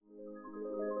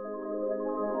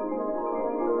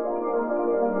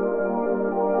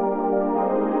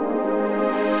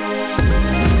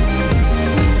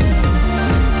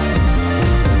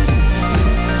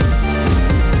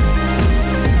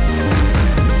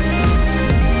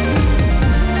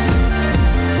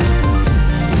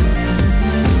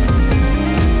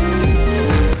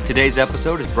Today's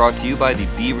episode is brought to you by the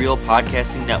Be Real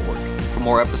Podcasting Network. For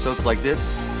more episodes like this,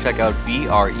 check out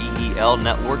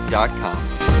BREELnetwork.com.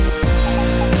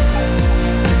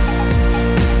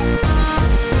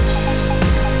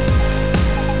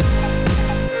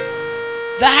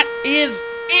 That is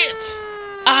it!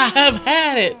 I have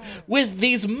had it with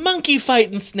these monkey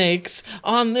fighting snakes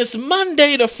on this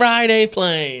Monday to Friday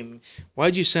plane.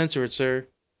 Why'd you censor it, sir?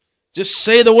 Just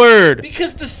say the word.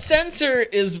 Because the censor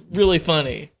is really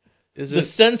funny. Is the it?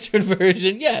 censored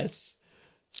version, yes.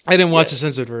 I didn't watch the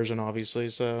censored version, obviously,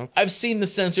 so. I've seen the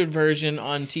censored version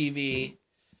on TV.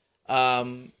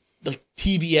 The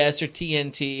TBS or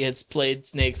TNT has played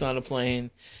Snakes on a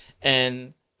Plane.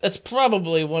 And that's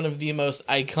probably one of the most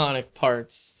iconic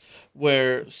parts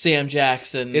where Sam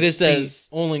Jackson It is says,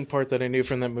 the only part that I knew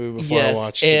from that movie before I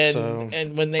watched and, it, so.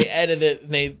 and when they edit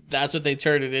it, that's what they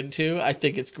turn it into. I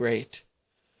think it's great.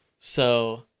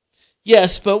 So,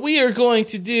 yes, but we are going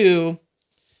to do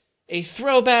a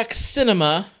throwback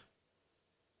cinema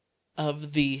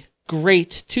of the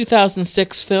great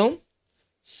 2006 film,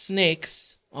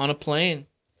 Snakes on a Plane.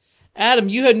 Adam,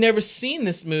 you had never seen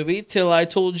this movie till I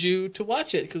told you to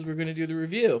watch it because we're going to do the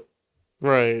review.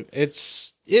 Right.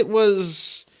 It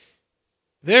was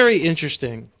very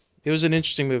interesting. It was an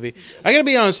interesting movie. Yes. I gotta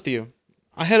be honest with you.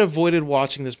 I had avoided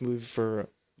watching this movie for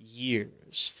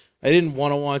years. I didn't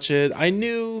want to watch it. I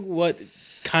knew what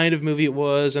kind of movie it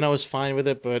was, and I was fine with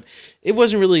it, but it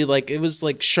wasn't really like, it was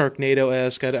like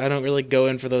Sharknado-esque. I don't really go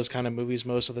in for those kind of movies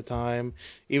most of the time,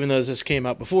 even though this came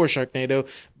out before Sharknado.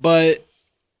 But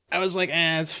I was like,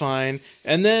 it's fine.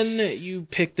 And then you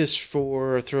picked this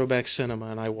for Throwback Cinema,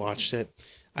 and I watched it.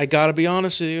 I gotta be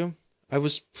honest with you, I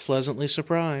was pleasantly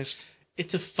surprised.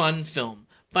 It's a fun film.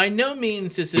 By no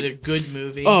means is it a good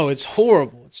movie. Oh, it's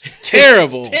horrible. It's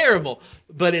terrible. It's terrible,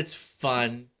 but it's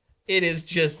fun. It is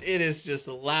just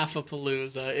a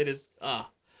laugh-a-palooza. It is,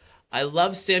 I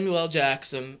love Samuel L.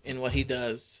 Jackson in what he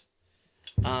does.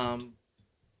 But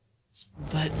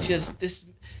just this,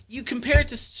 you compare it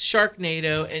to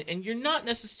Sharknado, and you're not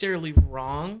necessarily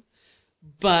wrong,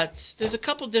 but there's a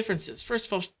couple differences. First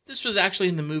of all, this was actually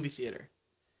in the movie theater.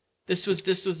 This was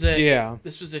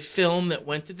a film that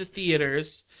went to the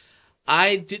theaters.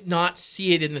 I did not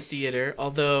see it in the theater,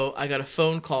 although I got a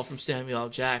phone call from Samuel L.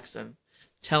 Jackson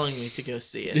telling me to go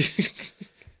see it.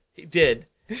 He did.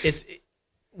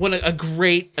 What a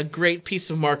great piece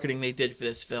of marketing they did for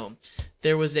this film.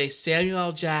 There was a Samuel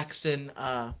L. Jackson,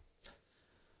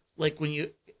 like when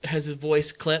you has his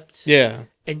voice clipped. Yeah.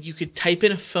 And you could type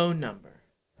in a phone number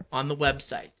on the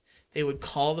website. They would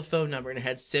call the phone number and it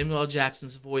had Samuel L.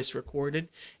 Jackson's voice recorded,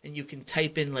 and you can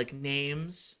type in like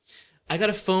names. I got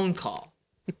a phone call,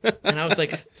 and I was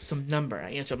like, some number.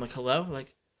 I answered. I'm like, hello? I'm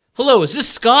like, hello, is this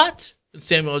Scott? In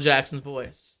Samuel L. Jackson's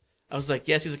voice. I was like,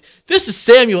 yes. He's like, this is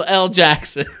Samuel L.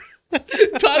 Jackson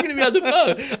talking to me on the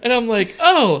phone. And I'm like,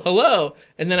 oh, hello.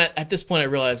 And then at this point I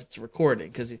realized it's a recording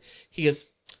because he goes,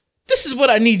 this is what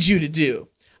I need you to do.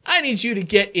 I need you to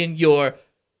get in your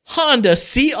Honda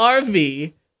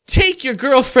CRV, take your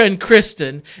girlfriend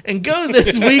Kristen, and go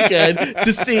this weekend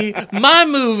to see my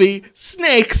movie,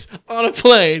 Snakes on a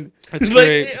Plane. That's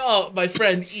great. Oh, my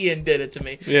friend Ian did it to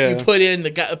me. Yeah. You put in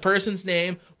the person's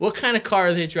name, what kind of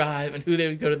car they drive, and who they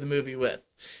would go to the movie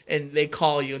with. And they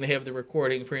call you, and they have the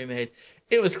recording pre-made.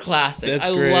 It was classic. That's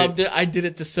I great. loved it. I did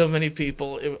it to so many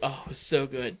people. It was so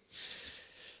good.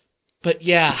 But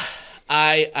yeah,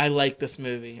 I like this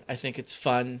movie. I think it's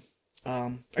fun.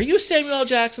 Are you a Samuel L.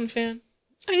 Jackson fan?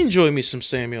 I enjoy me some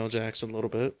Samuel L. Jackson a little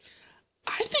bit.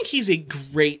 I think he's a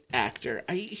great actor.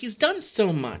 He's done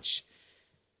so much.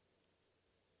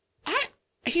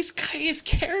 His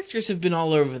characters have been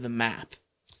all over the map.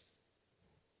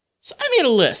 So I made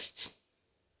a list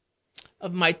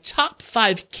of my top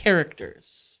 5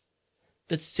 characters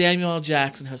that Samuel L.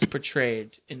 Jackson has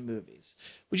portrayed in movies.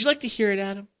 Would you like to hear it,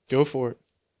 Adam? Go for it.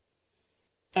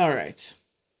 All right.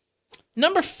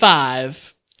 Number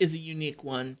 5 is a unique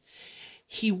one.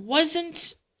 He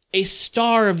wasn't a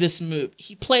star of this movie.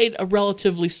 He played a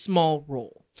relatively small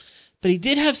role. But he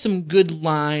did have some good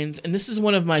lines, and this is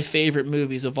one of my favorite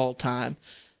movies of all time.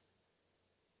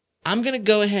 I'm going to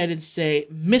go ahead and say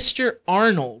Mr.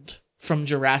 Arnold from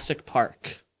Jurassic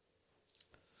Park.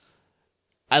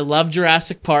 I love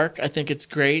Jurassic Park. I think it's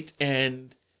great,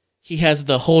 and he has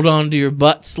the hold on to your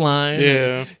butts line.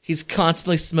 Yeah. He's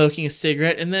constantly smoking a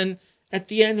cigarette, and then at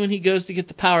the end when he goes to get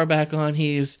the power back on,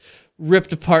 he's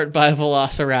ripped apart by a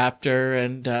velociraptor,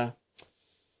 and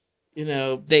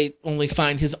they only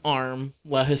find his arm,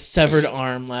 his severed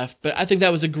arm left. But I think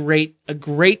that was a great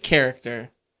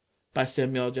character by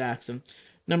Samuel L. Jackson.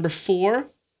 Number 4,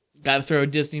 got to throw a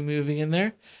Disney movie in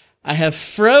there. I have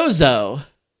Frozo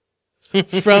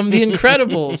from The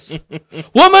Incredibles.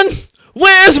 Woman,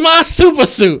 where's my super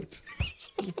suit?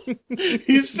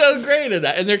 He's so great at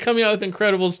that. And they're coming out with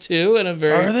Incredibles 2, and I'm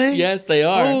very... Are they? Yes, they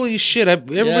are. Holy shit.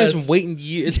 Everybody's Yes. been waiting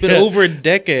years. It's been over a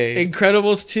decade.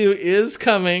 Incredibles 2 is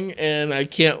coming, and I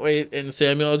can't wait. And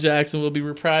Samuel L. Jackson will be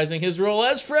reprising his role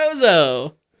as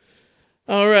Frozo.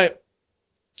 All right.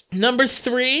 Number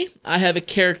 3, I have a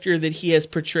character that he has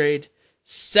portrayed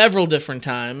several different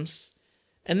times,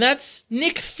 and that's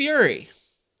Nick Fury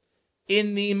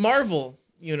in the Marvel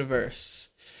universe.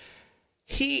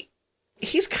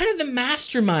 He's kind of the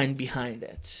mastermind behind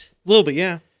it. A little bit,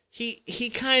 yeah. He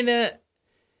kind of,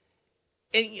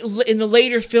 in the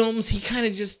later films, he kind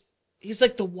of just, he's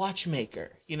like the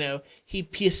watchmaker, you know? He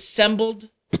assembled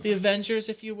the Avengers,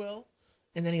 if you will,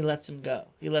 and then he lets them go.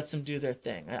 He lets them do their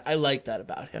thing. I like that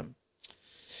about him.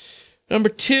 Number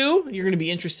 2, you're going to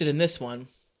be interested in this one.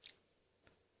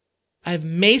 I have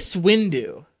Mace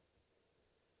Windu.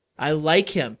 I like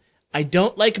him. I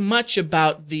don't like much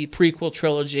about the prequel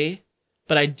trilogy,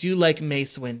 but I do like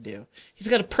Mace Windu. He's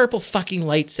got a purple fucking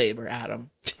lightsaber, Adam.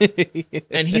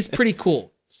 And he's pretty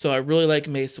cool. So I really like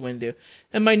Mace Windu.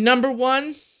 And my number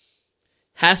 1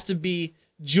 has to be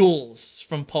Jules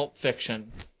from Pulp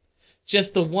Fiction.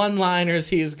 Just the one-liners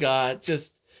he's got.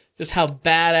 Just how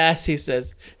badass he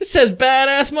says. It says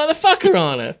badass motherfucker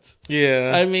on it.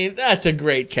 Yeah. I mean, that's a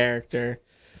great character.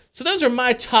 So those are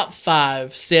my top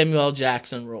 5 Samuel L.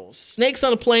 Jackson roles. Snakes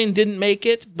on a Plane didn't make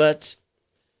it, but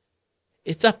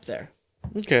it's up there.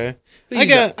 Okay. Who I you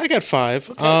got 5.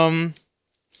 Okay.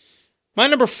 My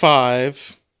number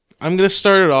 5, I'm going to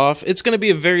start it off. It's going to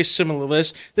be a very similar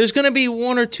list. There's going to be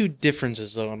 1 or 2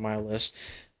 differences, though, on my list.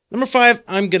 Number 5,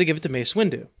 I'm going to give it to Mace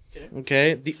Windu.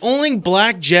 Okay? The only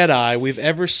Black Jedi we've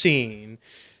ever seen,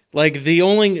 like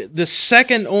the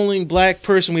second only black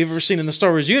person we've ever seen in the Star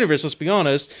Wars universe, let's be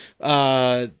honest,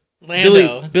 Lando.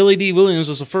 Billy D. Williams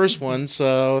was the first one,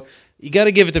 so you got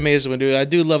to give it to Mace Windu. I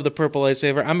do love the purple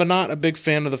lightsaber. I'm not a big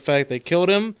fan of the fact they killed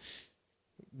him.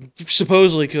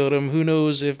 Supposedly killed him. Who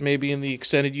knows if maybe in the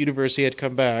extended universe he had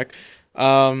come back.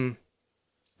 My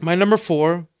number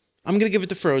 4, I'm gonna give it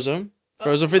to Frozo.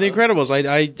 Frozo for The Incredibles.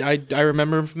 I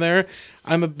remember him from there.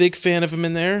 I'm a big fan of him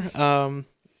in there.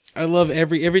 I love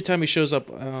every time he shows up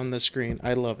on the screen.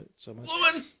 I love it so much.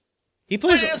 Woman, He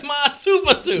plays where's my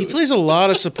super suit? he plays a lot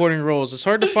of supporting roles. It's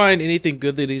hard to find anything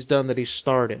good that he's done that he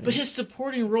starred in. But his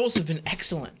supporting roles have been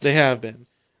excellent. They have been.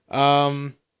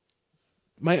 My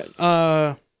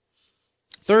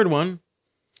third one,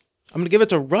 I'm gonna give it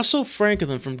to Russell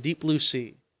Franklin from Deep Blue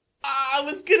Sea. I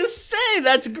was gonna say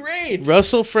that's great.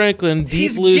 Russell Franklin,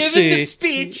 Deep Blue Sea. He's given the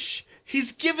speech.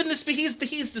 He's given the speech.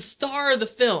 He's the star of the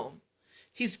film.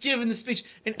 He's given the speech,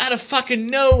 and out of fucking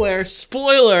nowhere,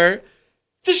 spoiler,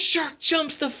 the shark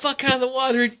jumps the fuck out of the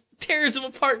water, and tears him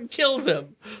apart, and kills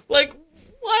him. Like,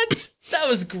 what? That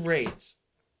was great.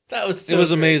 That was so It was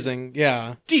great. Amazing.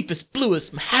 Yeah. Deepest,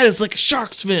 bluest, my hat is like a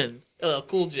shark's fin. Oh,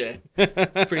 Cool J.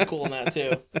 It's pretty cool in that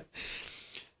too.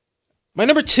 My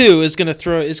number 2 is gonna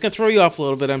throw you off a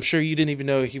little bit. I'm sure you didn't even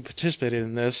know he participated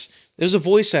in this. There's a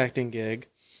voice acting gig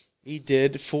he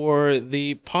did for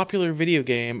the popular video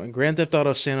game Grand Theft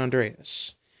Auto San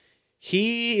Andreas.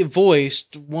 He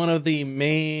voiced one of the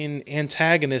main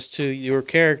antagonists to your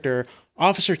character,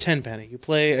 Officer Tenpenny. You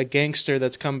play a gangster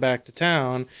that's come back to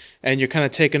town, and you're kind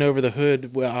of taking over the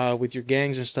hood with your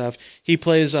gangs and stuff. He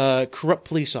plays a corrupt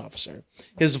police officer.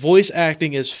 His voice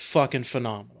acting is fucking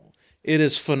phenomenal. It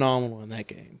is phenomenal in that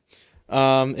game.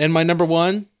 And my number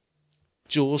 1,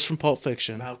 Jules from Pulp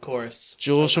Fiction. Of course.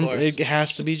 Jules Of from course. it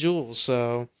has to be Jules.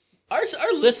 So Our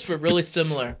lists were really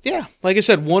similar. yeah, like I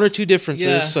said, 1 or 2 differences.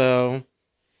 Yeah. So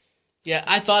Yeah,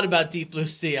 I thought about Deep Blue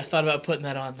Sea. I thought about putting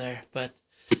that on there, but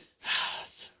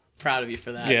proud of you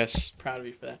for that. yes, Proud of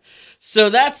you for that. So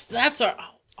that's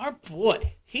our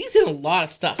boy. He's in a lot of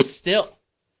stuff still.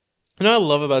 you know what I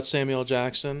love about Samuel L.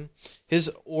 Jackson?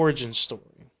 His origin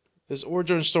story. His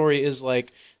origin story is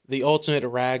like the ultimate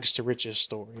rags to riches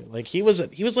story. Like he was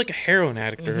like a heroin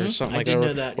addict or something I like did that,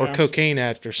 know that, or yeah. cocaine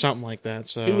addict or something like that.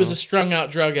 So He was a strung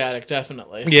out drug addict,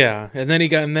 definitely. yeah, and then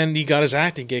he got his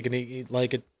acting gig, and he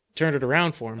like it turned it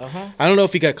around for him. Uh-huh. I don't know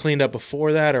if he got cleaned up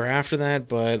before that or after that,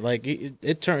 but like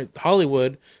it turned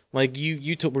Hollywood. Like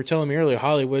you were telling me earlier,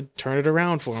 Hollywood turned it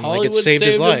around for him. Hollywood like it saved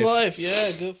his life,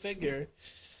 Yeah, go figure.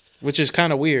 which is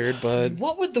kind of weird. But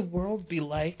What would the world be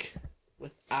like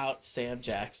without Sam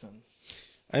Jackson?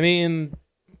 I mean,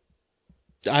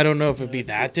 I don't know if it'd be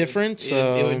that different.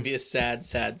 So It would be a sad,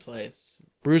 sad place.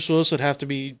 Bruce Willis would have to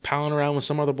be palling around with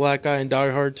some other black guy in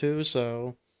Die Hard too.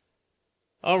 So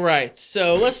All right,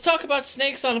 so let's talk about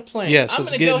snakes on a plane. Yes, I'm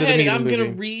let's going to get go into the ahead meat and of I'm the going to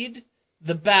movie. read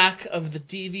the back of the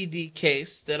DVD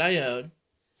case that I own,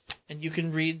 and you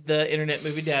can read the Internet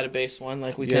Movie Database one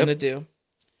like we tend to do.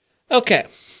 Okay.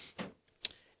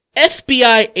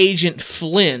 FBI agent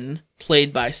Flynn,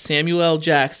 played by Samuel L.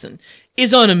 Jackson,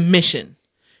 is on a mission.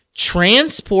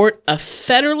 Transport a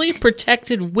federally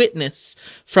protected witness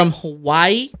from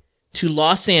Hawaii to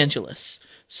Los Angeles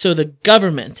so the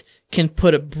government can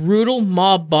put a brutal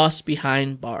mob boss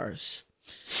behind bars.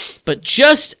 But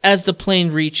just as the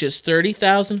plane reaches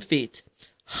 30,000 feet,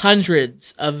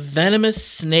 hundreds of venomous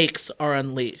snakes are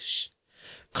unleashed,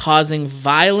 causing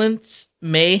violence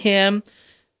and mayhem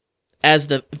as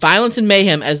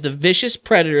the vicious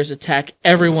predators attack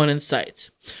everyone in sight.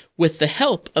 With the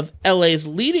help of LA's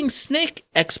leading snake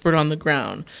expert on the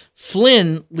ground,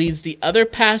 Flynn leads the other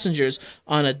passengers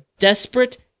on a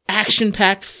desperate,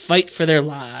 action-packed fight for their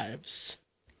lives.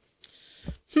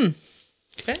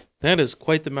 Okay. That is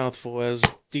quite the mouthful, as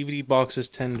DVD boxes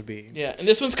tend to be. Yeah, and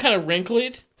this one's kind of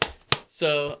wrinkled,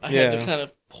 so I had to Yeah. kind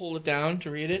of pull it down to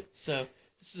read it. So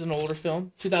this is an older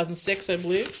film, 2006, I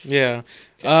believe. Yeah.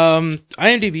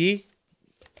 IMDb,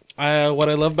 what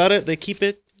I love about it, they keep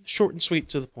it short and sweet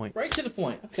to the point. Right to the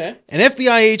point. Okay. An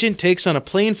FBI agent takes on a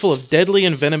plane full of deadly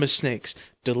and venomous snakes,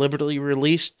 deliberately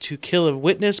released to kill a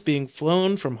witness being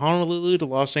flown from Honolulu to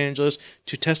Los Angeles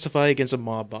to testify against a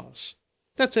mob boss.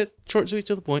 That's it. Short and sweet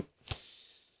to the point.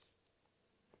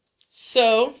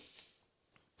 So,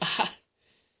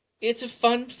 it's a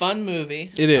fun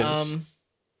movie. It is.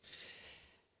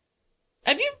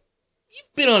 Have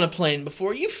you've been on a plane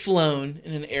before? You've flown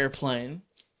in an airplane.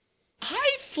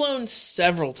 I've flown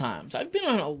several times. I've been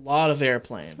on a lot of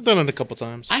airplanes. I've done it a couple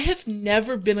times. I have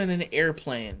never been on an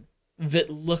airplane that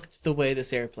looked the way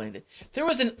this airplane did. There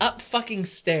was an up fucking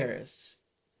stairs.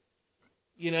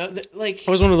 You know, like... It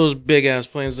was one of those big-ass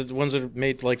planes, the ones that are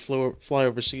made to, like, fly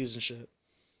overseas and shit.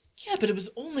 Yeah, but it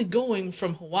was only going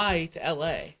from Hawaii to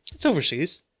L.A. It's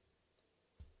overseas.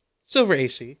 It's over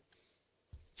AC.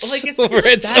 Like, it's not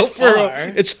that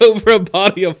far. It's over a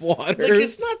body of water. Like,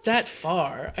 it's not that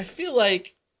far. I feel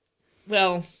like,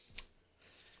 well...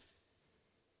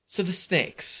 So the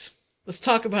snakes. Let's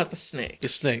talk about the snakes. The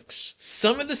snakes.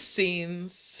 Some of the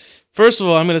scenes... First of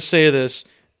all, I'm going to say this.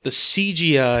 The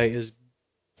CGI is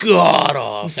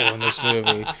god-awful in this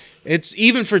movie. It's,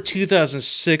 even for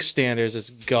 2006 standards,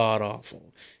 it's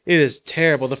god-awful. It is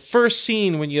terrible. The first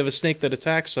scene when you have a snake that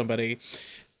attacks somebody...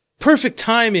 Perfect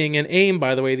timing and aim,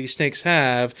 by the way, these snakes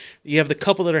have. You have the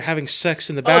couple that are having sex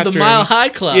in the bathroom. Oh, the Mile High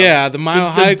Club. Yeah, the Mile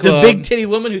High Club. The big titty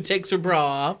woman who takes her bra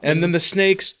off. And then the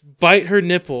snakes bite her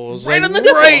nipples. Right like, on the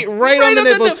nipple. Right on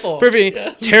the nipple. Perfect.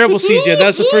 Yeah. Terrible CGI.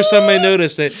 That's the first time I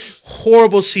noticed it.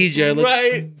 Horrible CGI. Looks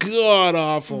Right. god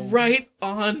awful. Right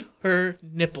on her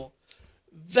nipple.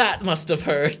 That must have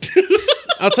hurt.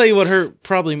 I'll tell you what hurt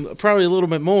probably a little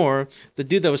bit more. The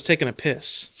dude that was taking a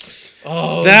piss.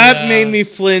 Oh, That made me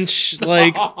flinch.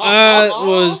 Like,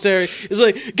 was terrible. It's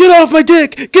like, get off my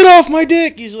dick! Get off my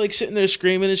dick! He's like sitting there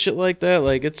screaming and shit like that.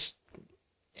 Like, it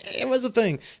was a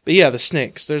thing. But yeah, the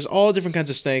snakes. There's all different kinds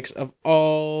of snakes of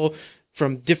all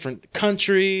from different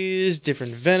countries,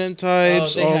 different venom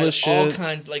types, they all had this shit. all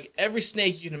kinds, like every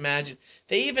snake you can imagine.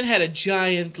 They even had a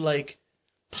giant, like,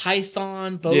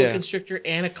 python, boa constrictor,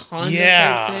 anaconda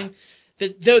type thing.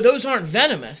 Those aren't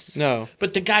venomous. No.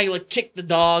 But the guy, like, kicked the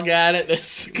dog at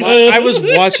it. I was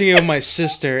watching it with my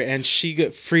sister, and she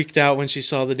got freaked out when she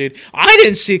saw the dude. I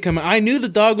didn't see it coming. I knew the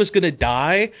dog was going to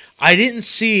die. I didn't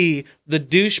see the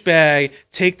douchebag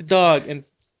take the dog and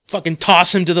fucking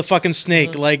toss him to the fucking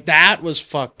snake. Like, that was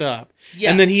fucked up.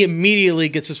 Yeah. And then he immediately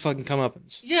gets his fucking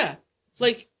comeuppance. Yeah.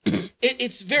 Like,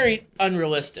 it's very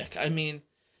unrealistic. I mean,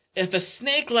 if a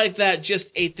snake like that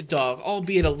just ate the dog,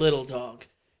 albeit a little dog,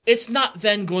 it's not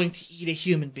then going to eat a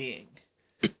human being.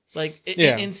 Like,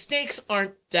 and snakes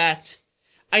aren't that...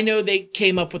 I know they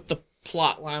came up with the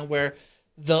plot line where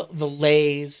the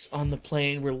lays on the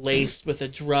plane were laced with a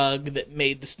drug that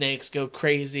made the snakes go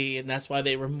crazy, and that's why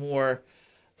they were more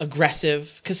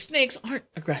aggressive. Because snakes aren't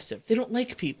aggressive. They don't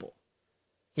like people.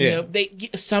 You know,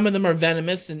 some of them are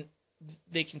venomous and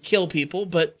they can kill people,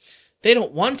 but they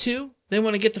don't want to. They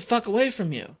want to get the fuck away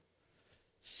from you.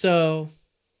 So...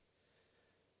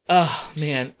 Oh,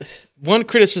 man. One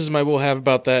criticism I will have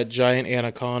about that giant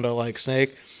anaconda-like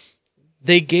snake,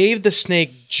 they gave the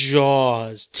snake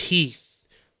jaws, teeth.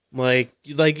 Like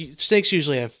snakes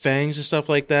usually have fangs and stuff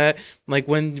like that. Like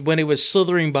when it was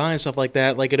slithering by and stuff like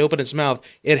that, like it opened its mouth,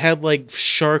 it had like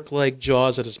shark-like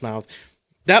jaws at its mouth.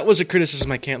 That was a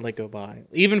criticism I can't let go by.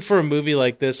 Even for a movie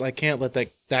like this, I can't let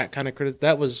that kind of criticism.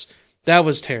 That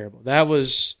was terrible. That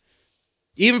was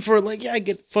even for like, yeah, I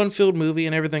get fun-filled movie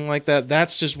and everything like that.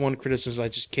 That's just one criticism I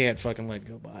just can't fucking let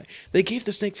go by. They gave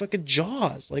the snake fucking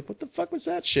jaws. Like, what the fuck was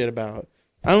that shit about?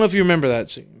 I don't know if you remember that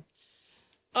scene.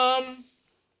 I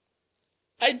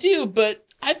do, but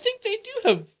I think they do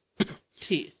have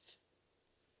teeth.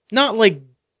 Not like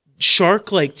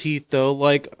shark-like teeth though.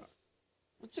 Like,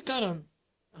 What's it got on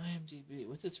IMDb?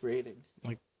 What's its rating?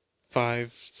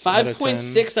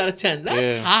 5.6 out of 10.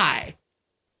 That's high.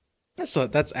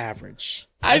 That's average.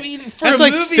 I mean, for that's a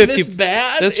like movie 50 this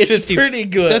bad, that's it's 50 pretty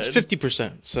good. That's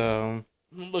 50%. So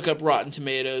Look up Rotten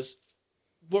Tomatoes.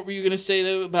 What were you gonna say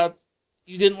though about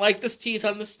you didn't like this teeth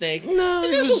on the snake? no,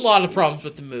 There's a lot of problems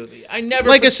with the movie. I never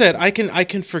like I said, I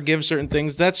can forgive certain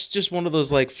things. That's just one of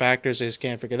those like factors I just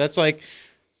can't forget. That's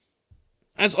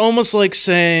almost like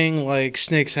saying like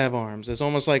snakes have arms. It's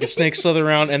almost like a snake slither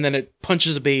around and then it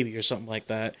punches a baby or something like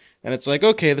that. And it's like,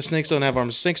 okay, the snakes don't have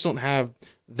arms. Snakes don't have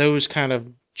those kind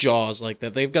of jaws like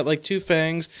that. They've got like two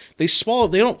fangs. They swallow.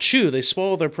 They don't chew. They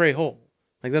swallow their prey whole.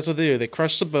 Like that's what they do. They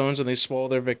crush the bones and they swallow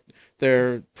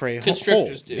their prey whole.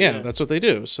 Constrictors do. Yeah, that's what they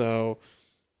do. So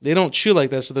they don't chew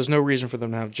like that. So there's no reason for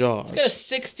them to have jaws. It's got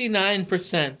a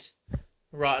 69%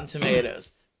 Rotten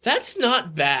Tomatoes. That's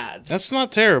not bad. That's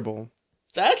not terrible.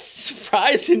 That's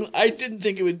surprising. I didn't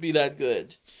think it would be that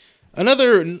good.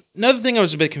 Another thing I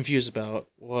was a bit confused about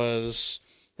was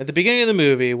at the beginning of the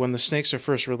movie when the snakes are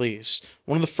first released,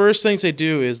 one of the first things they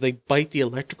do is they bite the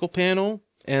electrical panel,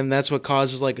 and that's what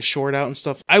causes like a short out and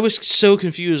stuff. I was so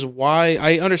confused why.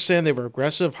 I understand they were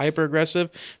aggressive, hyper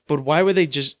aggressive, but why would they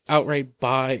just outright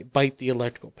bite the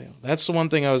electrical panel? That's the one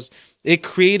thing it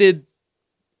created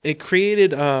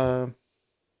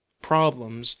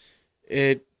problems.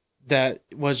 That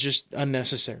was just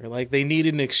unnecessary. Like, they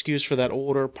needed an excuse for that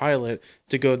older pilot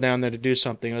to go down there to do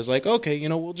something. I was like, okay,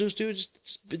 we'll just do it.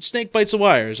 Snake bites the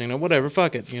wires, whatever,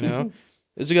 fuck it,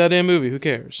 It's a goddamn movie, who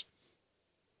cares?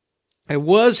 I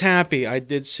was happy I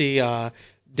did see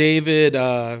David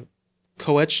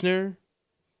Koechner.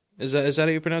 Is that how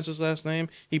you pronounce his last name?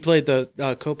 He played the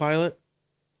co-pilot.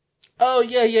 Oh,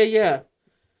 yeah.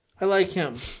 I like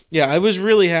him. Yeah, I was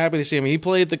really happy to see him. He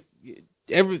played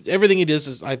everything he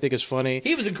does I think is funny.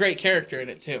 He was a great character in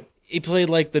it too. He played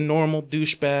like the normal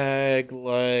douchebag,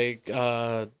 like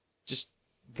just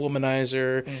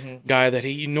womanizer guy that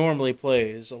he normally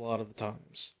plays a lot of the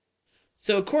times.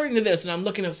 So according to this, and I'm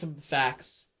looking up some of the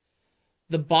facts,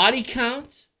 the body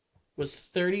count was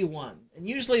 31. And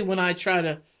usually when I try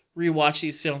to rewatch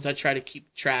these films, I try to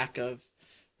keep track of,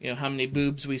 how many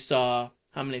boobs we saw,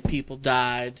 how many people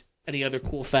died, any other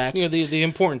cool facts? The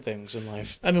important things in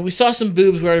life. I mean, we saw some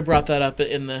boobs. We already brought that up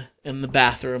in the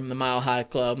bathroom, the Mile High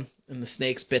Club, and the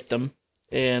snakes bit them.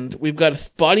 And we've got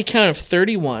a body count of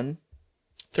 31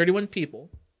 people.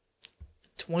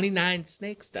 29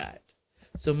 snakes died.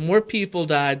 So more people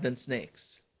died than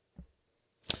snakes.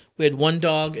 We had one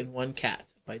dog and one cat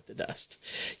bite the dust.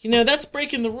 That's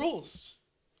breaking the rules.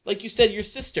 Like you said, your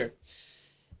sister.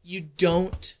 You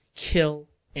don't kill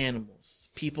animals.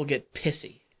 People get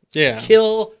pissy. Yeah.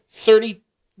 Kill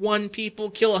 31 people,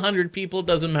 kill 100 people,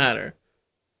 doesn't matter.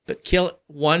 But kill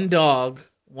one dog,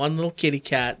 one little kitty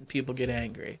cat, and people get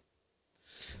angry.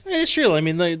 It's true. I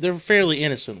mean, they're fairly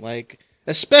innocent. Like,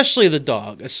 especially the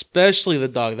dog.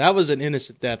 That was an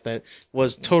innocent death that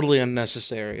was totally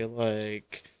unnecessary.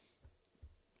 Like,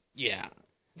 yeah.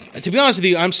 To be honest with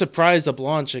you, I'm surprised the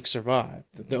blonde chick survived.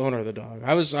 The owner of the dog.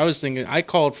 I was thinking. I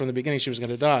called from the beginning she was going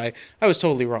to die. I was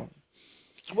totally wrong.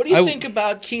 What do you think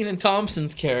about Kenan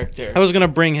Thompson's character? I was gonna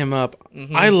bring him up.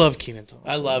 I love Kenan Thompson.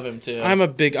 I love him too. I'm a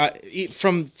big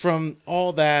from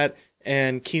all that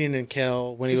and Kenan and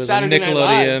Kel when he was Saturday on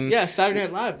Nickelodeon. Yeah, Saturday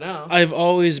Night Live now. I've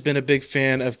always been a big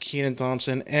fan of Kenan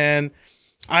Thompson, and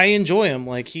I enjoy him.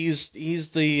 Like he's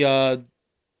the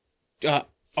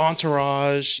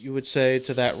entourage, you would say,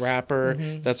 to that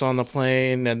rapper that's on the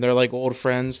plane, and they're like old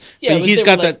friends. Yeah, but he's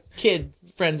got that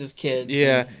friends as kids.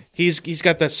 Yeah. He's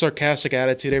got that sarcastic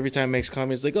attitude every time he makes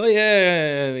comments. Like, oh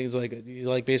yeah, and he's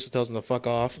like basically tells him to fuck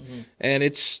off, and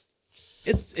it's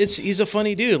he's a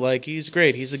funny dude. Like he's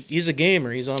great. He's a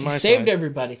gamer. He's on my side. He saved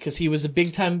everybody because he was a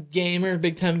big time gamer,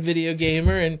 big time video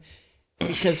gamer, and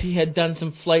because he had done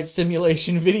some flight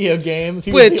simulation video games,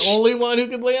 he was the only one who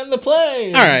could land the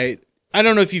plane. All right, I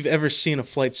don't know if you've ever seen a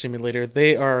flight simulator.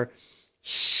 They are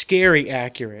scary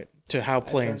accurate to how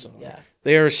planes are. Yeah.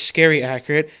 They are scary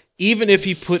accurate. Even if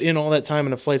he put in all that time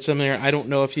in a flight simulator, I don't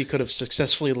know if he could have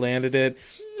successfully landed it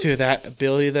to that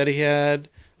ability that he had.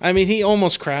 I mean, he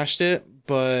almost crashed it,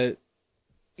 but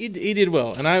he did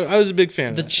well, and I was a big fan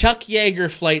of the Chuck Yeager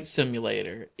flight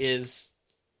simulator is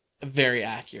very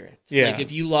accurate. Yeah. Like,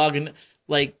 if you log in,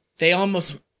 like, they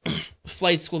almost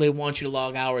flight school, they want you to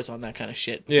log hours on that kind of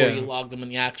shit before Yeah. you log them on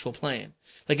the actual plane.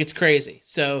 Like, it's crazy.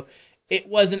 So it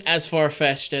wasn't as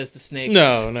far-fetched as the snakes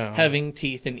No. having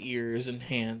teeth and ears and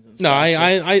hands and No, stuff.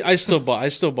 I still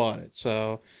bought it.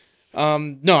 So,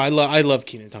 no, I love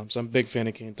Kenan Thompson. I'm a big fan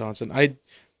of Kenan Thompson.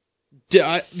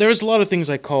 There was a lot of things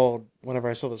I called whenever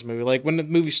I saw this movie. Like when the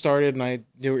movie started and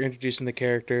they were introducing the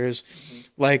characters,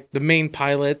 like the main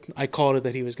pilot, I called it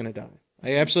that he was going to die.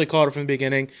 I absolutely called it from the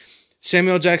beginning.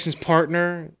 Samuel Jackson's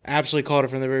partner, absolutely called it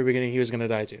from the very beginning. He was going to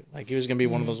die too. Like he was going to be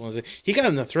one of those ones. He got it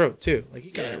in the throat too. Like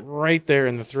he got it right there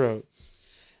in the throat.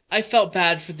 I felt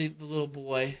bad for the little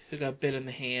boy who got bit in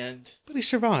the hand. But he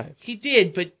survived. He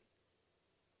did, but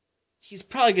he's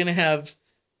probably going to have,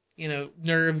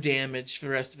 nerve damage for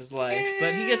the rest of his life.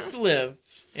 But he gets to live,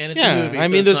 and it's a movie,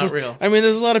 so it's not real. I mean,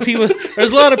 there's a lot of people.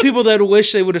 There's a lot of people that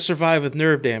wish they would have survived with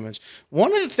nerve damage.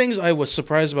 One of the things I was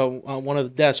surprised about one of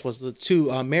the deaths was the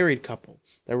two married couple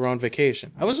that were on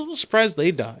vacation. I was a little surprised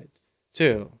they died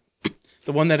too.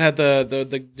 The one that had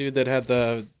the dude that had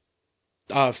the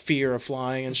fear of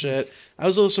flying and shit. I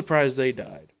was a little surprised they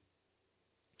died.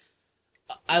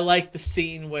 I like the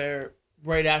scene where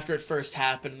right after it first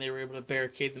happened, they were able to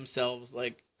barricade themselves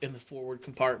like in the forward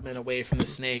compartment away from the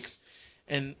snakes,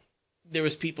 and there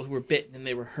was people who were bitten and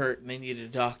they were hurt and they needed a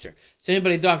doctor. So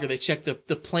anybody doctor, they checked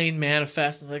the plane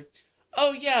manifest and like,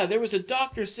 oh yeah, there was a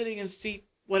doctor sitting in seat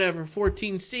whatever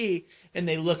 14C, and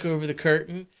they look over the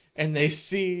curtain and they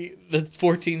see the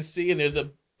 14C and there's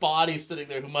a body sitting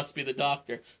there who must be the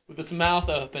doctor with his mouth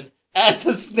open as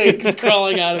a snake is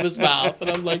crawling out of his mouth,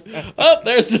 and I'm like, oh,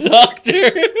 there's the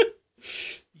doctor.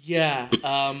 Yeah.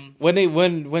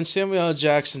 When Samuel L.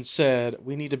 Jackson said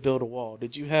we need to build a wall,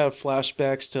 did you have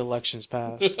flashbacks to elections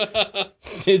past?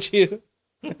 Did you?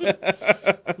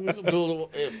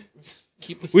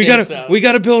 Keep the snakes out. We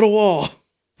gotta build a wall.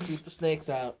 Keep the snakes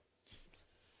out.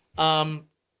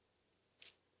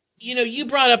 You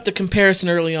brought up the comparison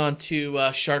early on to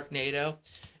Sharknado,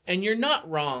 and you're not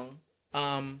wrong.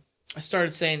 I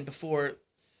started saying before,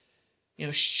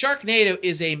 Sharknado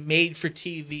is a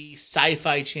made-for-TV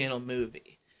sci-fi channel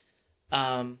movie.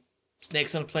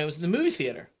 Snakes on a Plane was in the movie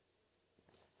theater.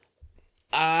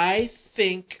 I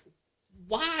think,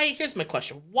 here's my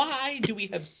question. Why do we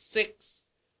have 6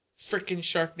 freaking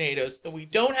Sharknadoes and we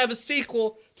don't have a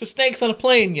sequel to Snakes on a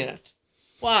Plane yet?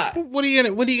 Why? What are you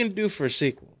gonna do for a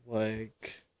sequel?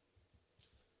 Like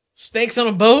Snakes on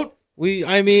a boat?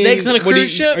 Snakes on a cruise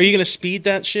ship? Are you gonna speed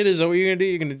that shit? Is that what you're gonna do?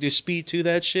 You're gonna do speed to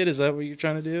that shit? Is that what you're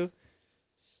trying to do?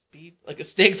 Speed like a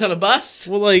snakes on a bus?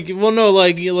 Like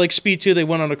Speed 2, they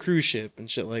went on a cruise ship and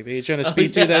shit like that. You trying to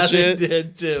speed to that shit? They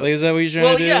did too. Like, is that what you're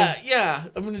trying to do? Yeah.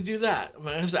 I'm gonna do that. I'm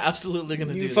absolutely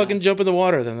gonna do that. You fucking jump in the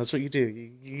water then. That's what you do.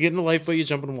 You get in the lifeboat, you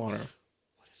jump in the water.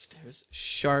 There's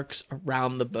sharks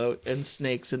around the boat and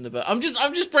snakes in the boat. I'm just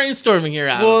brainstorming here,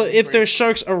 Adam. Well, if there's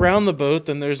sharks around the boat,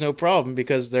 then there's no problem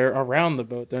because they're around the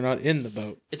boat. They're not in the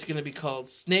boat. It's going to be called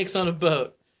Snakes on a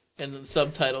Boat, and then the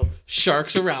subtitle,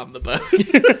 Sharks Around the Boat.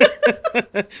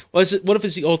 What if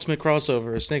it's the ultimate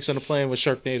crossover? Snakes on a Plane with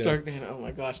Sharknado. Sharknado, oh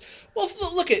my gosh. Well,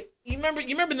 look at, you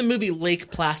remember the movie Lake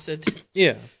Placid?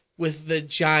 Yeah. With the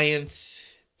giant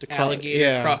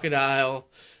alligator crocodile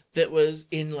that was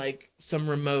in like some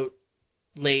remote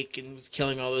lake and was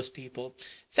killing all those people.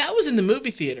 That was in the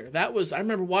movie theater. I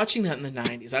remember watching that in the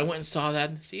 90s. I went and saw that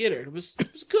in the theater. It was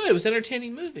good. It was an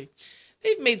entertaining movie.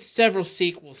 They've made several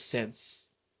sequels since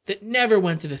that never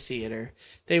went to the theater.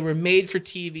 They were made for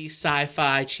TV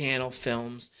sci-fi channel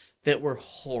films that were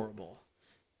horrible.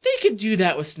 They could do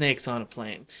that with Snakes on a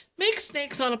Plane. Make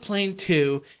Snakes on a Plane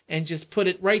 2 and just put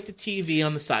it right to TV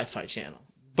on the Sci-Fi Channel.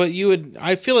 But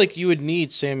I feel like you would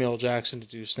need Samuel Jackson to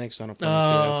do Snakes on a Plane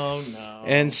too. Oh, no.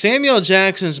 And Samuel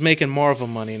Jackson's making Marvel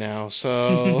money now,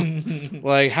 so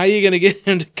like, how are you gonna get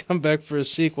him to come back for a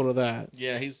sequel to that?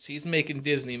 Yeah, he's making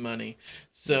Disney money,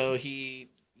 so he's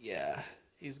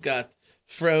got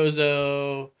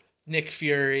Frozone, Nick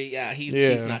Fury. Yeah,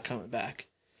 he's not coming back.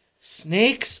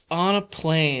 Snakes on a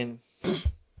Plane.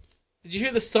 Did you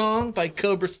hear the song by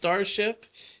Cobra Starship?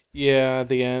 Yeah, at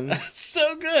the end. That's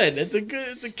so good. It's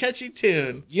a catchy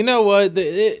tune. You know what?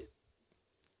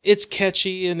 It's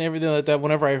catchy and everything like that.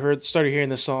 Whenever I started hearing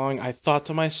the song, I thought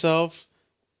to myself,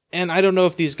 and I don't know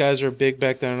if these guys were big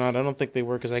back then or not. I don't think they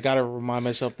were because I got to remind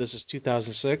myself this is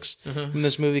 2006 when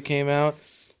this movie came out.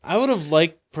 I would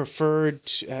have preferred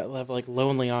to have like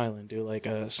Lonely Island do like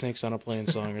a Snakes on a Plane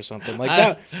song or something like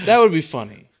that. That would be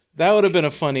funny. That would have been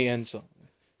a funny end song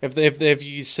if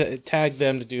you tagged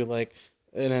them to do like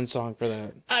an end song for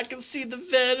that. I can see the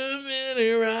venom in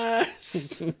her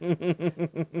eyes.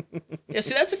 Yeah,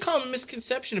 see, that's a common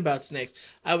misconception about snakes.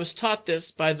 I was taught this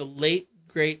by the late,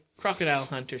 great crocodile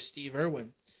hunter Steve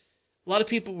Irwin. A lot of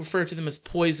people refer to them as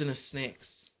poisonous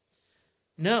snakes.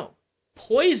 No,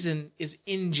 poison is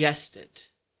ingested.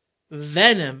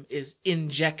 Venom is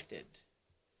injected.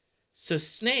 So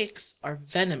snakes are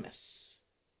venomous.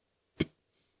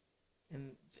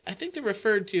 And I think they're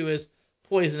referred to as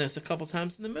poisonous a couple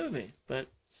times in the movie. But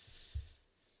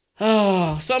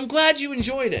so I'm glad you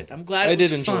enjoyed it. I'm glad it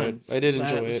was fun. I did Glad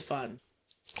enjoy it was it. fun.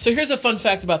 So here's a fun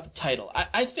fact about the title.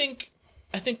 I think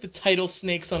the title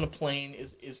 "Snakes on a Plane"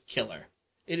 is killer.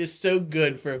 It is so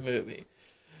good for a movie.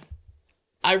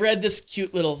 I read this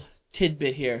cute little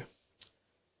tidbit here.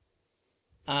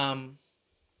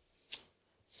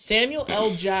 Samuel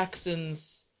L.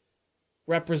 Jackson's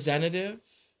representative,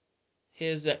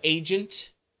 his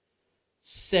agent,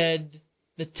 said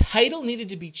the title needed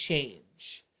to be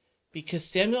changed because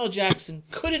Samuel L. Jackson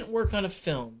couldn't work on a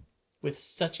film with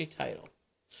such a title.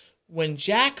 When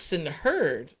Jackson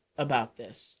heard about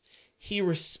this, he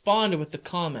responded with the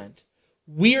comment,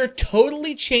 "We're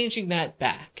totally changing that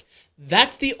back.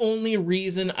 That's the only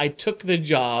reason I took the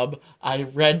job. I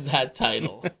read that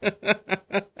title."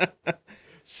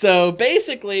 So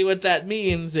basically what that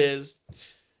means is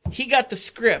he got the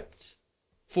script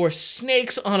for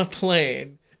Snakes on a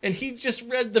Plane, and he just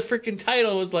read the freaking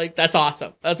title and was like, that's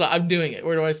awesome. I'm doing it.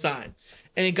 Where do I sign?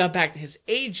 And he got back to his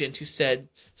agent who said,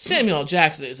 Samuel L.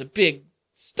 Jackson is a big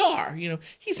star. You know,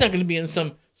 he's not going to be in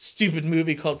some stupid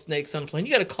movie called Snakes on a Plane.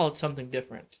 You got to call it something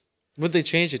different. What'd they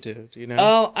change it to? Do you know?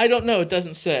 Oh, I don't know. It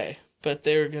doesn't say. But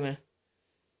they're going to...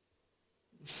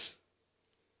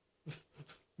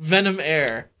 Venom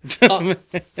Air. Con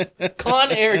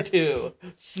Air 2.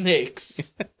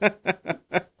 Snakes.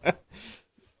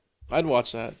 I'd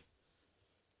watch that.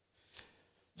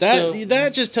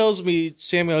 That just tells me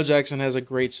Samuel L. Jackson has a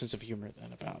great sense of humor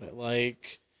then about it.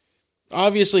 Like,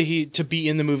 obviously to be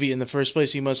in the movie in the first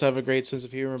place, he must have a great sense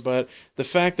of humor, but the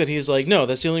fact that he's like, no,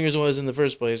 that's the only reason why I was in the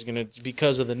first place,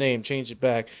 because of the name, change it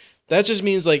back. That just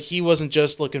means like he wasn't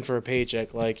just looking for a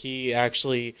paycheck, like he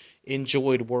actually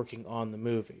enjoyed working on the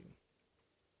movie.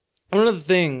 One of the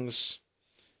things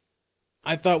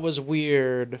I thought was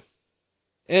weird,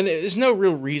 and there's no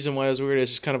real reason why it was weird,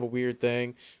 it's just kind of a weird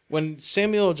thing. When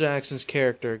Samuel L. Jackson's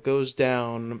character goes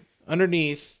down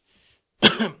underneath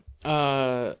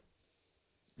the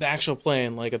actual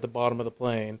plane, like at the bottom of the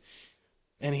plane,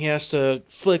 and he has to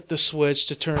flick the switch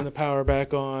to turn the power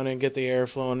back on and get the air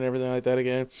flowing and everything like that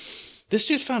again. This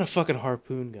dude found a fucking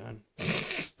harpoon gun.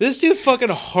 This dude fucking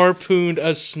harpooned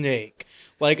a snake.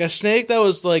 Like a snake that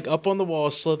was like up on the wall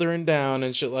slithering down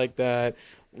and shit like that.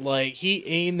 Like he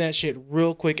aimed that shit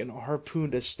real quick and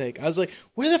harpooned a snake. I was like,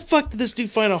 where the fuck did this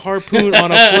dude find a harpoon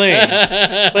on a plane?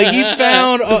 Like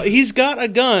he's got a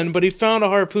gun, but he found a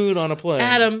harpoon on a plane.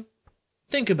 Adam,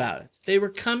 think about it. They were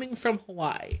coming from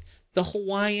Hawaii, the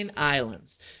Hawaiian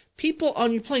Islands. People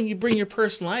on your plane, you bring your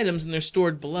personal items and they're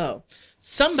stored below.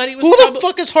 Somebody was Who the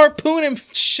fuck is harpooning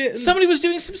shit? Somebody was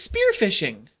doing some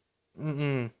spearfishing.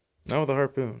 Not with a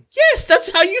harpoon. Yes,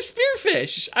 that's how you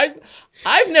spearfish.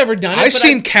 I've never done it. I've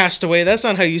seen Castaway. That's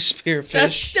not how you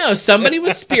spearfish. No, somebody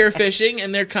was spearfishing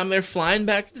and they're flying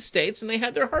back to the States and they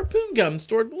had their harpoon gun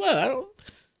stored below.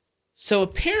 So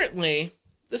apparently,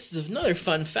 this is another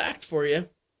fun fact for you.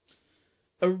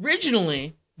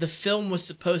 Originally, the film was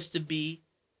supposed to be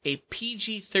a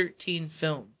PG-13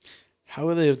 film. How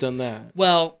would they have done that?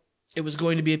 Well, it was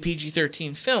going to be a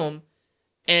PG-13 film,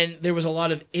 and there was a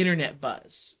lot of internet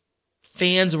buzz.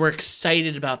 Fans were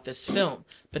excited about this film,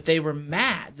 but they were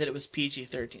mad that it was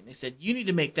PG-13. They said, you need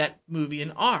to make that movie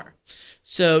an R.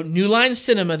 So New Line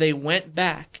Cinema, they went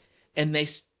back, and they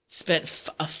spent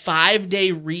a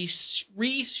 5-day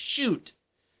reshoot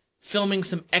filming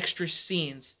some extra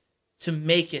scenes to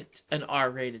make it an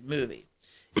R-rated movie.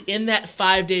 In that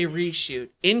 5-day reshoot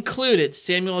included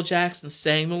Samuel L. Jackson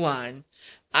saying the line,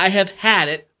 I have had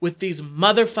it with these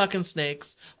motherfucking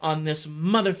snakes on this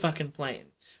motherfucking plane.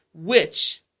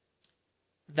 Which,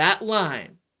 that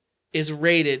line is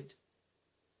rated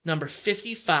number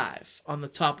 55 on the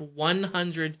top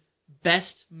 100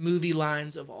 best movie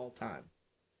lines of all time.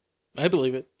 I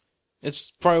believe it.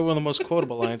 It's probably one of the most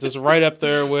quotable lines. It's right up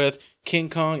there with King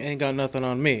Kong ain't got nothing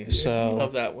on me. So I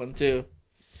love that one too.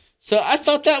 So I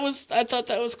thought that was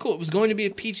cool. It was going to be a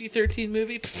PG-13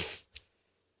 movie. Pfft,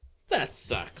 that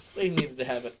sucks. They needed to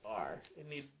have it R. It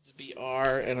needed to be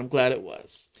R, and I'm glad it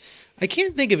was. I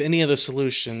can't think of any other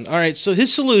solution. All right, so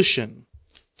his solution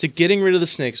to getting rid of the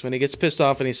snakes when he gets pissed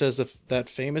off and he says that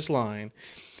famous line,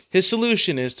 his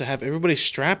solution is to have everybody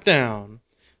strapped down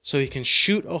so he can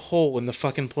shoot a hole in the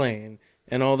fucking plane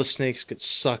and all the snakes get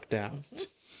sucked out.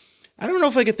 I don't know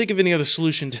if I could think of any other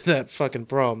solution to that fucking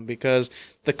problem, because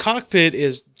the cockpit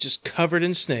is just covered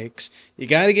in snakes. You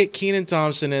got to get Kenan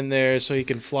Thompson in there so he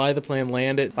can fly the plane,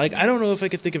 land it. Like, I don't know if I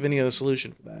could think of any other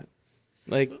solution for that.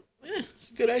 Like, It's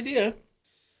a good idea.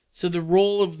 So the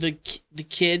role of the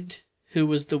kid who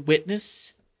was the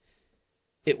witness,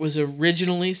 it was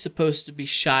originally supposed to be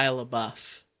Shia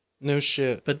LaBeouf. no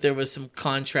shit. But there was some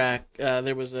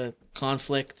there was a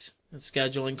conflict, a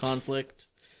scheduling conflict.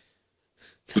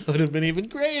 That would have been even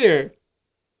greater.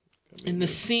 In the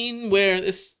scene where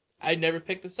I never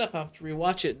picked this up. I'll have to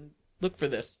rewatch it and look for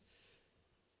this.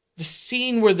 The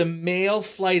scene where the male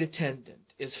flight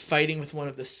attendant is fighting with one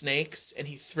of the snakes, and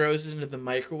he throws it into the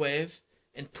microwave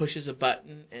and pushes a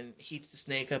button and heats the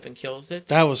snake up and kills it.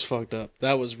 That was fucked up.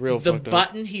 That was real fucked up. The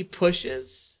button he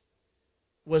pushes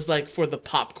was like for the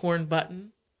popcorn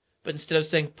button, but instead of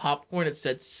saying popcorn, it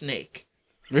said snake.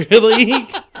 Really?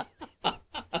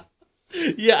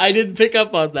 Yeah, I didn't pick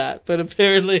up on that, but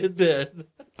apparently it did.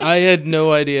 I had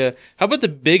no idea. How about the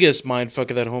biggest mindfuck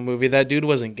of that whole movie? That dude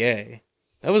wasn't gay.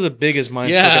 That was the biggest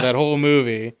mindfuck of that whole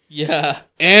movie. Yeah.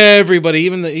 Everybody,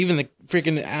 even the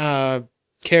freaking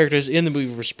characters in the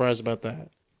movie were surprised about that.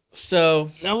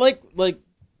 So Now, like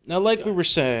we were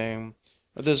saying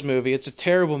with this movie, it's a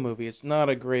terrible movie. It's not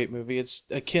a great movie. It's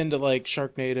akin to like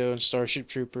Sharknado and Starship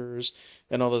Troopers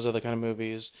and all those other kind of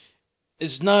movies.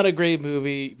 It's not a great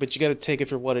movie, but you got to take it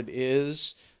for what it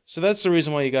is. So that's the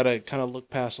reason why you got to kind of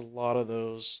look past a lot of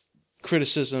those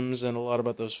criticisms and a lot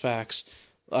about those facts.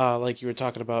 Like you were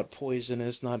talking about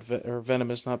poisonous, or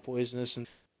venomous, not poisonous. And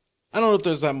I don't know if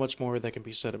there's that much more that can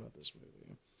be said about this movie.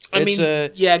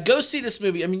 Go see this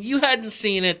movie. I mean, you hadn't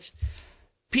seen it.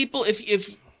 People,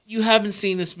 if you haven't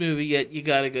seen this movie yet, you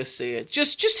got to go see it.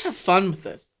 Just have fun with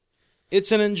it.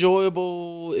 It's an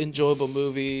enjoyable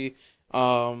movie.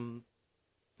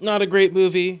 Not a great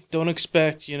movie. Don't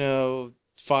expect,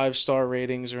 5-star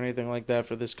ratings or anything like that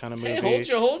for this kind of movie. Hey,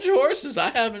 hold your horses.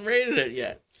 I haven't rated it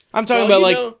yet. I'm talking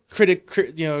about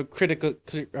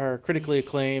critically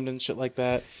acclaimed and shit like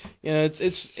that.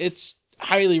 It's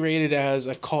highly rated as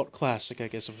a cult classic, I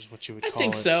guess is what you would call it. I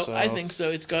think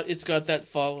so. It's got that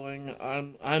following.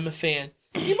 I'm a fan.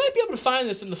 You might be able to find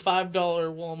this in the $5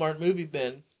 Walmart movie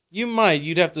bin. You might.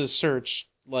 You'd have to search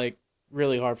like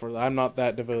really hard for that. I'm not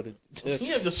that devoted to.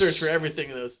 You have to search for everything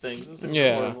in those things. It's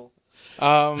horrible.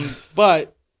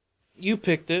 But you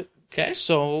picked it. Okay.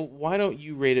 So why don't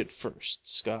you rate it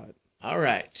first, Scott? All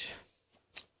right.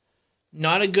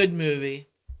 Not a good movie,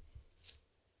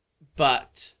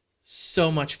 but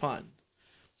so much fun.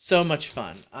 So much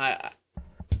fun.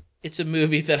 It's a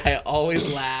movie that I always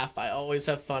laugh. I always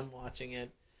have fun watching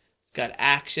it. It's got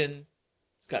action.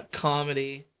 It's got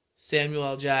comedy. Samuel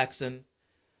L. Jackson.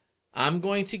 I'm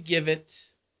going to give it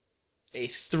a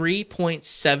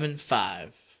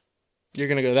 3.75. You're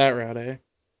going to go that route, eh?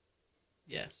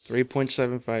 Yes.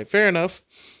 3.75. Fair enough.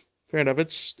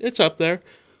 It's up there.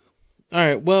 All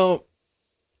right. Well,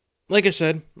 like I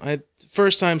said,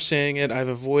 first time seeing it. I've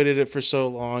avoided it for so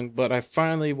long, but I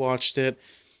finally watched it.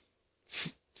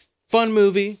 Fun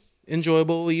movie,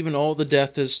 enjoyable. Even all the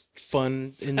death is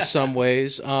fun in some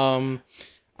ways.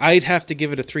 I'd have to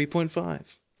give it a 3.5.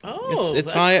 Oh, it's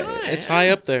that's high. high. It's high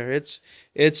up there. It's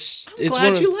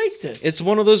glad you liked it. It's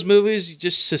one of those movies you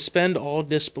just suspend all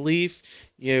disbelief.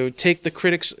 Take the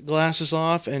critics' glasses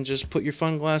off and just put your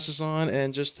fun glasses on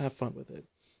and just have fun with it.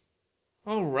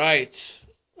 All right.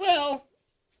 Well,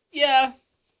 yeah.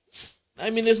 I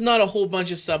mean, there's not a whole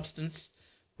bunch of substance.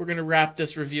 We're going to wrap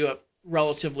this review up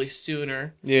relatively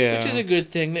sooner. Yeah. Which is a good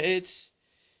thing. It's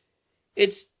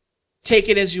take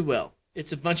it as you will.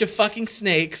 It's a bunch of fucking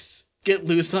snakes get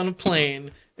loose on a plane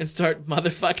and start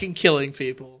motherfucking killing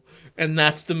people. And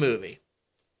that's the movie.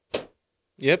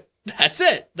 Yep. That's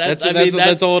it. That's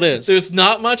all it is. There's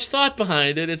not much thought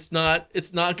behind it. It's not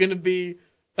going to be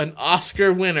an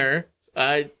Oscar winner.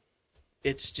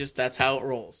 It's just that's how it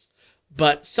rolls.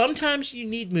 But sometimes you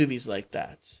need movies like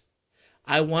that.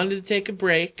 I wanted to take a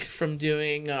break from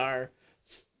doing our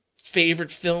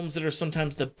favorite films that are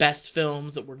sometimes the best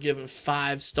films that we're given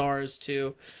 5 stars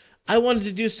to. I wanted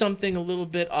to do something a little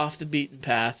bit off the beaten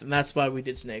path, and that's why we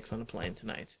did Snakes on a Plane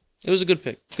tonight. It was a good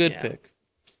pick. Good pick.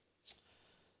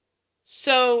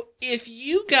 So, if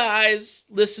you guys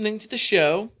listening to the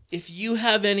show, if you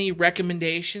have any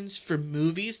recommendations for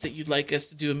movies that you'd like us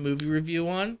to do a movie review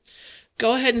on,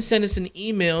 go ahead and send us an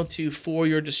email to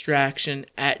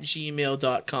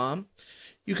foryourdistraction@gmail.com.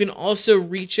 You can also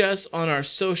reach us on our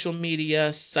social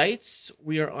media sites.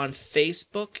 We are on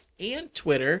Facebook and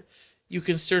Twitter. You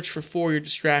can search for Your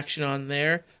Distraction on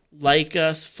there. Like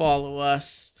us, follow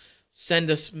us, send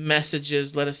us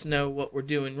messages, let us know what we're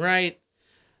doing right.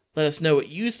 Let us know what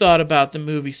you thought about the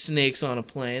movie Snakes on a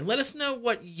Plane. Let us know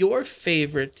what your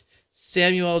favorite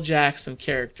Samuel L. Jackson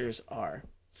characters are.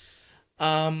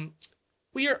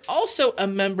 We are also a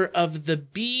member of the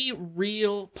Be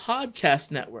Real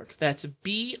Podcast Network. That's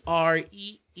BREEL,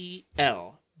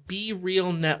 Be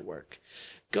Real Network.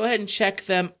 Go ahead and check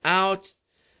them out.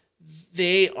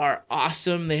 They are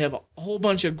awesome. They have a whole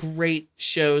bunch of great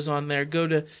shows on there. Go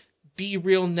to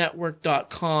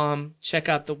BeRealNetwork.com. Check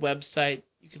out the website.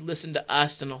 You can listen to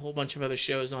us and a whole bunch of other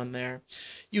shows on there.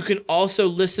 You can also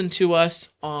listen to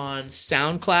us on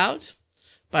SoundCloud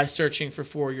by searching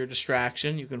for Your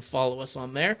Distraction. You can follow us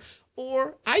on there.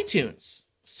 Or iTunes.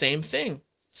 Same thing.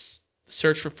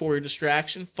 Search for Your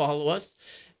Distraction. Follow us.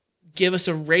 Give us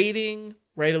a rating.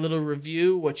 Write a little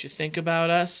review, what you think about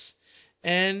us.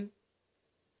 And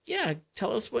yeah,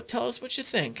 tell us what you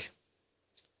think.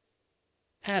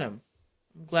 Adam,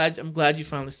 I'm glad you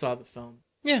finally saw the film.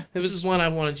 Yeah, This is one I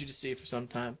wanted you to see for some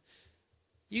time.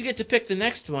 You get to pick the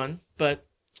next one, but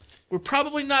we're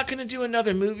probably not going to do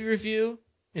another movie review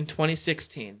in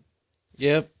 2016.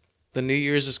 Yep. The New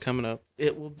Year's is coming up.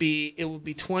 It will be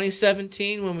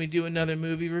 2017 when we do another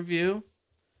movie review.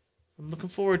 I'm looking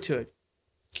forward to it.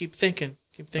 Keep thinking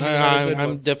about a good one.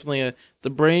 I'm definitely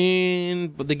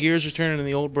the gears are turning in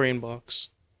the old brain box.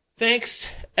 Thanks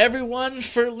everyone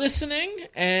for listening,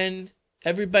 and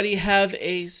everybody have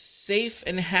a safe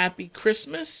and happy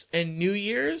Christmas and New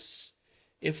Year's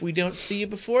if we don't see you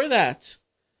before that.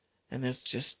 And it's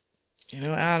just,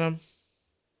 Adam,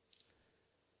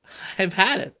 I've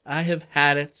had it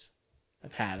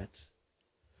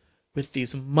with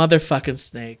these motherfucking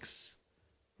snakes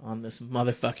on this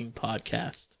motherfucking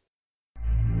podcast.